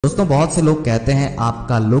दोस्तों बहुत से लोग कहते हैं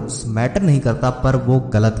आपका लुक्स मैटर नहीं करता, पर वो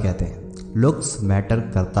गलत कहते हैं। लुक्स मैटर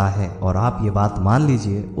करता है और आप ये बात मान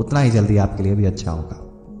लीजिए, उतना ही जल्दी आपके लिए भी अच्छा होगा।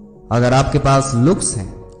 अगर आपके पास लुक्स हैं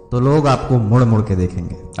तो लोग आपको मुड़ मुड़ के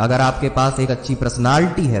देखेंगे। अगर आपके पास एक अच्छी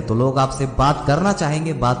पर्सनालिटी है तो लोग आपसे बात करना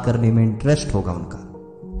चाहेंगे, बात करने में इंटरेस्ट होगा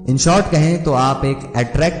उनका। इन शॉर्ट कहें तो आप एक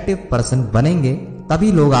अट्रैक्टिव पर्सन बनेंगे,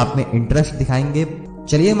 तभी लोग आप में इंटरेस्ट दिखाएंगे।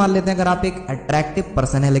 चलिए मान लेते हैं अगर आप एक अट्रैक्टिव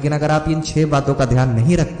पर्सन है, लेकिन अगर आप इन 6 बातों का ध्यान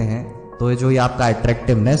नहीं रखते हैं तो जो ये आपका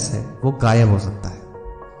अट्रैक्टिवनेस है वो गायब हो सकता है।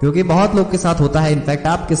 क्योंकि बहुत लोग के साथ होता है, इनफैक्ट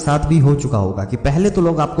आपके साथ भी हो चुका होगा कि पहले तो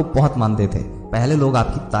लोग आपको बहुत मानते थे, पहले लोग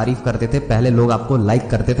आपकी तारीफ करते थे, पहले लोग आपको लाइक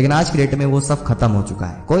करते थे, लेकिन आज की डेट में वो सब खत्म हो चुका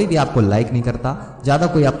है। कोई भी आपको लाइक नहीं करता, ज्यादा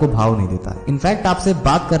कोई आपको भाव नहीं देता, इनफैक्ट आपसे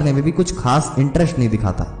बात करने में भी कुछ खास इंटरेस्ट नहीं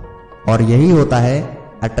दिखाता। और यही होता है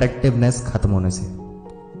अट्रैक्टिवनेस खत्म होने से।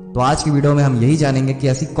 तो आज की वीडियो में हम यही जानेंगे कि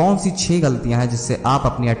ऐसी कौन सी 6 गलतियां हैं जिससे आप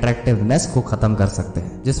अपनी अट्रैक्टिवनेस को खत्म कर सकते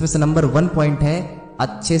हैं। जिसमें से नंबर 1 पॉइंट है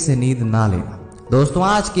अच्छे से नींद ना लेना। दोस्तों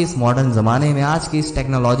आज के इस मॉडर्न जमाने में, आज की इस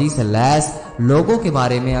टेक्नोलॉजी से लैस लोगों के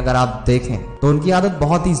बारे में अगर आप देखें तो उनकी आदत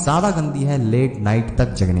बहुत ही ज्यादा गंदी है लेट नाइट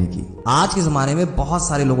तक जगने की। आज के जमाने में बहुत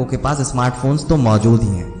सारे लोगों के पास स्मार्टफोन्स तो मौजूद ही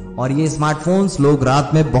हैं, और ये स्मार्टफोन्स लोग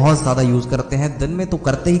रात में बहुत ज्यादा यूज करते हैं। दिन में तो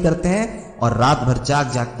करते ही करते हैं और रात भर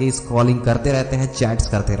जाग जाग के स्क्रॉलिंग करते रहते हैं, चैट्स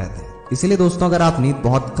करते रहते हैं। इसीलिए दोस्तों अगर आप नींद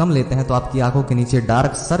बहुत कम लेते हैं तो आपकी आंखों के नीचे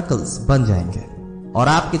डार्क सर्कल्स बन जाएंगे और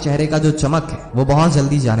आपके चेहरे का जो चमक है वो बहुत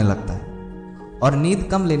जल्दी जाने लगता है। और नींद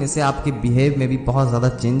कम लेने से आपके बिहेव में भी बहुत ज्यादा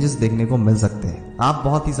चेंजेस देखने को मिल सकते हैं। आप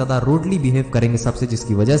बहुत ही ज्यादा रूडली बिहेव करेंगे सबसे,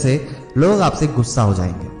 जिसकी वजह से लोग आपसे गुस्सा हो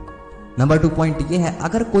जाएंगे। नंबर 2 पॉइंट ये है,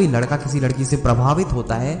 अगर कोई लड़का किसी लड़की से प्रभावित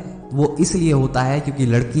होता है वो इसलिए होता है क्योंकि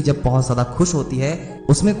लड़की जब बहुत ज्यादा खुश होती है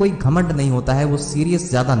उसमें कोई घमंड नहीं होता है, वो सीरियस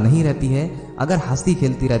ज्यादा नहीं रहती है। अगर हंसती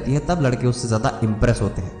खेलती रहती है तब लड़के उससे ज्यादा इंप्रेस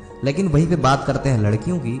होते हैं। लेकिन वहीं पे बात करते हैं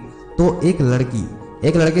लड़कियों की, तो एक लड़की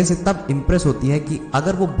एक लड़के से तब इंप्रेस होती है कि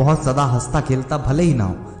अगर वो बहुत ज्यादा हंसता खेलता भले ही ना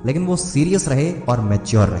हो, लेकिन वो सीरियस रहे और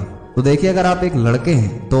मैच्योर रहे। तो देखिए अगर आप एक लड़के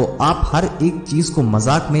हैं तो आप हर एक चीज को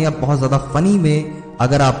मजाक में या बहुत ज्यादा फनी में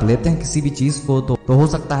अगर आप लेते हैं किसी भी चीज को, तो हो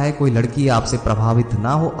सकता है कोई लड़की आपसे प्रभावित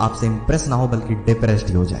ना हो, आपसे इंप्रेस ना हो, बल्कि डिप्रेस्ड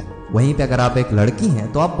ही हो जाए। वहीं पे अगर आप एक लड़की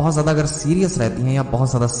हैं तो आप बहुत ज्यादा अगर सीरियस रहती हैं या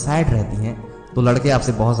बहुत ज्यादा सैड रहती हैं तो लड़के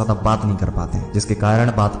आपसे बहुत ज्यादा बात नहीं कर पाते हैं, जिसके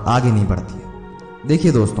कारण बात आगे नहीं बढ़ती है।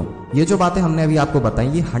 देखिए दोस्तों, ये जो बातें हमने अभी आपको बताई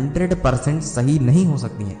ये 100% सही नहीं हो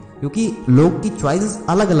सकती हैं, क्योंकि लोग की चॉइसेस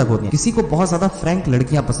अलग अलग होती हैं। किसी को बहुत ज्यादा फ्रैंक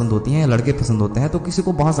लड़कियां पसंद होती हैं, लड़के पसंद होते हैं, तो किसी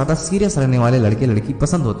को बहुत ज्यादा सीरियस रहने वाले लड़के लड़की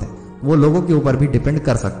पसंद होते हैं। वो लोगों के ऊपर भी डिपेंड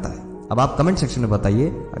कर सकता है। अब आप कमेंट सेक्शन में बताइए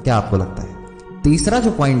क्या आपको लगता है। तीसरा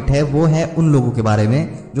जो पॉइंट है वो है उन लोगों के बारे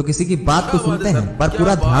में जो किसी की बात तो सुनते हैं पर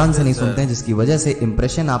पूरा ध्यान से नहीं सुनते हैं, जिसकी वजह से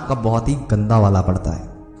इंप्रेशन आपका बहुत ही गंदा वाला पड़ता है।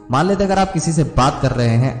 मान लेते अगर आप किसी से बात कर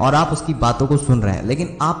रहे हैं और आप उसकी बातों को सुन रहे हैं,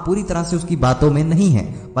 लेकिन आप पूरी तरह से उसकी बातों में नहीं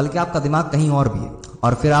हैं, बल्कि आपका दिमाग कहीं और भी है,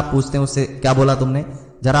 और फिर आप पूछते हैं उससे क्या बोला तुमने,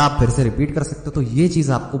 जरा आप फिर से रिपीट कर सकते हो, तो ये चीज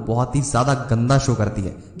आपको बहुत ही ज्यादा गंदा शो करती है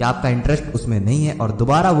कि आपका इंटरेस्ट उसमें नहीं है और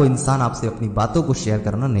दोबारा वो इंसान आपसे अपनी बातों को शेयर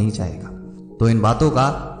करना नहीं चाहेगा। तो इन बातों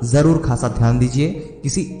का जरूर खासा ध्यान दीजिए,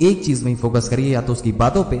 किसी एक चीज में ही फोकस करिए, या तो उसकी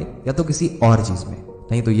बातों पे या तो किसी और चीज में,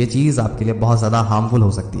 नहीं तो ये चीज आपके लिए बहुत ज्यादा हार्मफुल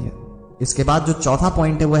हो सकती है। इसके बाद जो चौथा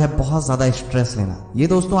पॉइंट है वो है बहुत ज्यादा स्ट्रेस लेना। ये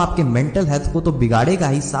दोस्तों आपके मेंटल हेल्थ को तो बिगाड़ेगा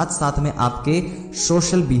ही, साथ साथ में आपके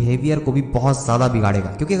सोशल बिहेवियर को भी बहुत ज्यादा बिगाड़ेगा।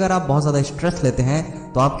 क्योंकि अगर आप बहुत ज्यादा स्ट्रेस लेते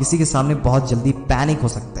हैं तो आप किसी के सामने बहुत जल्दी पैनिक हो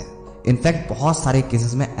सकते हैं। इनफैक्ट बहुत सारे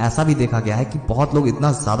केसेस में ऐसा भी देखा गया है कि बहुत लोग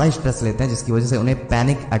इतना ज्यादा स्ट्रेस लेते हैं जिसकी वजह से उन्हें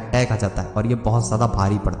पैनिक अटैक आ जाता है, और ये बहुत ज्यादा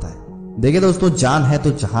भारी पड़ता है। देखिए दोस्तों, जान है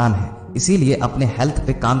तो जहान है, इसीलिए अपने हेल्थ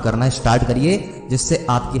पे काम करना स्टार्ट करिए। जिससे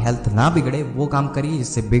आपकी हेल्थ ना बिगड़े वो काम करिए,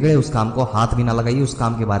 जिससे बिगड़े उस काम को हाथ भी ना लगाइए, उस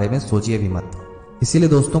काम के बारे में सोचिए भी मत। इसीलिए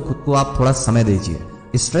दोस्तों खुद को आप थोड़ा समय दीजिए।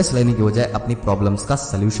 स्ट्रेस लेने की बजाय अपनी प्रॉब्लम्स का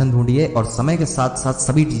सलूशन ढूंढिए और समय के साथ साथ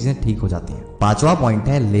सभी चीजें ठीक हो जाती हैं। 5वां पॉइंट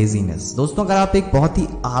है लेजीनेस। दोस्तों अगर आप एक बहुत ही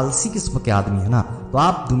आलसी किस्म के आदमी है ना, तो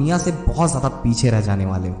आप दुनिया से बहुत ज्यादा पीछे रह जाने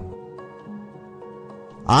वाले हो।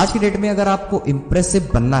 आज की डेट में अगर आपको इंप्रेसिव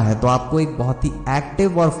बनना है तो आपको एक बहुत ही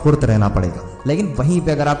एक्टिव और फुर्त रहना पड़ेगा। लेकिन वहीं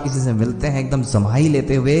पे अगर आप किसी से मिलते हैं एकदम जमाई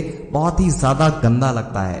लेते हुए, बहुत ही ज्यादा गंदा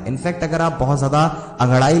लगता है। इनफैक्ट अगर आप बहुत ज्यादा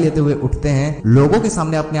अंगड़ाई लेते हुए उठते हैं, लोगों के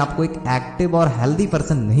सामने अपने आप को एक एक्टिव और हेल्दी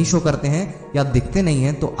पर्सन नहीं शो करते हैं या दिखते नहीं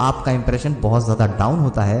है, तो आपका इंप्रेशन बहुत ज्यादा डाउन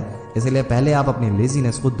होता है। इसलिए पहले आप अपनी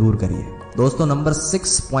लेजीनेस को दूर करिए। दोस्तों नंबर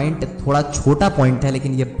 6 पॉइंट थोड़ा छोटा पॉइंट है,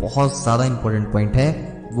 लेकिन ये बहुत ज्यादा इंपॉर्टेंट पॉइंट है,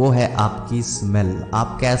 वो है आपकी स्मेल।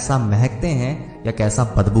 आप कैसा महकते हैं या कैसा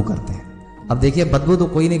बदबू करते हैं। अब देखिए, बदबू तो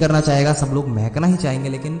कोई नहीं करना चाहेगा, सब लोग महकना ही चाहेंगे,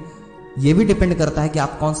 लेकिन ये भी डिपेंड करता है कि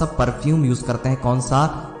आप कौन सा परफ्यूम यूज करते हैं, कौन सा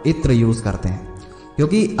इत्र यूज करते हैं।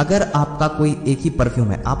 क्योंकि अगर आपका कोई एक ही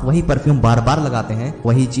परफ्यूम है, आप वही परफ्यूम बार बार लगाते हैं,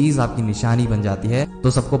 वही चीज आपकी निशानी बन जाती है,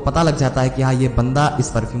 तो सबको पता लग जाता है कि हाँ ये बंदा इस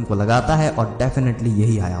परफ्यूम को लगाता है और डेफिनेटली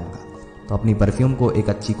यही आया होगा। तो अपनी परफ्यूम को एक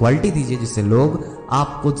अच्छी क्वालिटी दीजिए जिससे लोग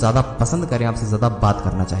आपको ज्यादा पसंद करें, आपसे ज्यादा बात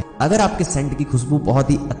करना चाहें। अगर आपके सेंट की खुशबू बहुत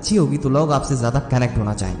ही अच्छी होगी तो लोग आपसे ज्यादा कनेक्ट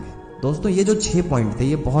होना चाहेंगे। दोस्तों ये जो 6 पॉइंट थे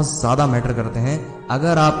ये बहुत ज्यादा मैटर करते हैं।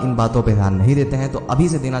 अगर आप इन बातों पे ध्यान नहीं देते हैं तो अभी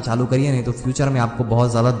से देना चालू करिए, नहीं तो फ्यूचर में आपको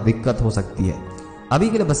बहुत ज्यादा दिक्कत हो सकती है। अभी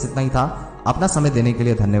के लिए बस इतना ही था। अपना समय देने के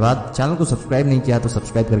लिए धन्यवाद। चैनल को सब्सक्राइब नहीं किया तो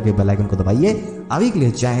सब्सक्राइब करके बेल आइकन को दबाइए। अभी के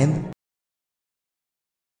लिए जय हिंद।